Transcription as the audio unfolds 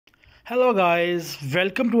Hello guys,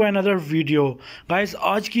 welcome to another video. Guys,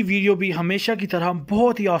 आज की video भी हमेशा की तरह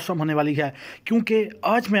बहुत ही ऑसम होने वाली है, क्योंकि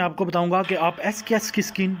आज मैं आपको बताऊंगा कि आप एसकेएस की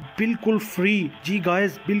स्किन बिल्कुल फ्री, जी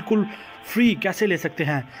गाइस, बिल्कुल फ्री कैसे ले सकते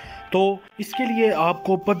हैं। तो इसके लिए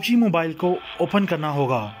आपको पबजी मोबाइल को ओपन करना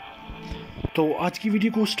होगा। तो आज की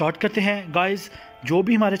वीडियो को स्टार्ट करते हैं। गाइस, जो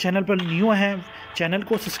भी हमारे चैनल पर न्यू हैं, चैनल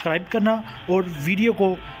को सब्सक्राइब करना और वीडियो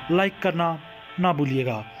को लाइक करना ना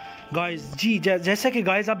भूलिएगा। गाइस जी, जैसा कि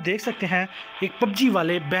गाइस आप देख सकते हैं, एक पबजी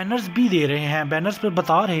वाले बैनर्स भी दे रहे हैं। बैनर्स पर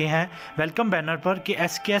बता रहे हैं वेलकम बैनर पर कि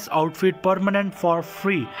SKS outfit permanent for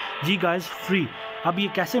free. Ji guys, free. अब ये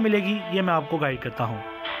कैसे मिलेगी ये मैं आपको गाइड करता हूँ।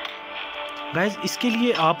 गाइस, इसके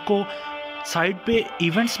लिए आपको साइड पे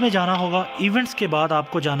इवेंट्स में जाना होगा। इवेंट्स के बाद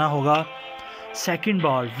आपको जाना होगा सेकंड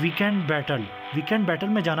बार वीकेंड बैटल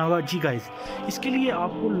में जाना होगा। जी गाइस, इसके लिए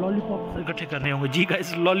आपको लॉलीपॉप इकट्ठे करने होंगे। जी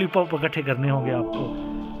गाइस, लॉलीपॉप इकट्ठे करने होंगे आपको।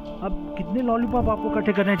 अब कितने लॉलीपॉप आपको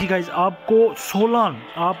इकट्ठे करने हैं? जी गाइस, आपको 16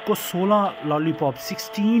 लॉलीपॉप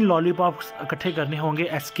 16 लॉलीपॉप इकट्ठे करने होंगे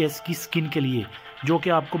एसकेएस की स्किन के लिए, जो कि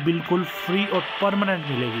आपको बिल्कुल फ्री और परमानेंट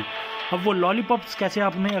मिलेगी। अब वो लॉलीपॉप्स कैसे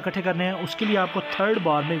आपने इकट्ठे करने हैं, उसके लिए आपको थर्ड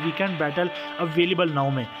बार में वीकेंड बैटल अवेलेबल नाउ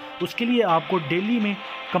में, उसके लिए आपको डेली में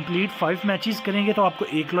कंप्लीट 5 मैचेस करेंगे तो आपको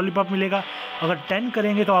 1 लॉलीपॉप मिलेगा। अगर 10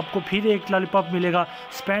 करेंगे तो आपको फिर 1 लॉलीपॉप मिलेगा।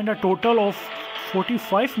 Spend a total of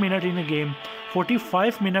 45 minute in a game.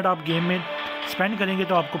 45 minute आप गेम में स्पेंड करेंगे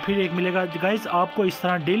तो आपको फिर 1 मिलेगा। गाइस, आपको इस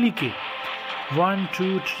तरह डेली के 1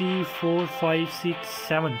 2 3 4 5 6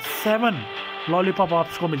 7 लॉलीपॉप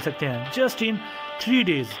आपको मिल सकते हैं जस्ट इन 3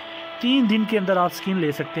 डेज़। 3 दिन के अंदर आप स्किन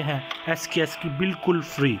ले सकते हैं एसकेएस की बिल्कुल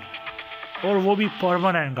फ्री, और वो भी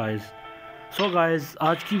परमानेंट। गाइस, सो गाइस,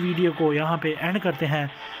 आज की वीडियो को यहाँ पे एंड करते हैं।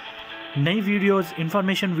 नई वीडियोस,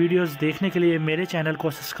 इन्फॉर्मेशन वीडियोस देखने के लिए मेरे चैनल को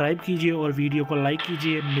सब्सक्राइब कीजिए और वीडियो को लाइक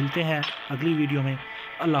कीजिए। मिलते हैं अगली वीडियो में।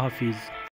 अल्लाह हाफिज़।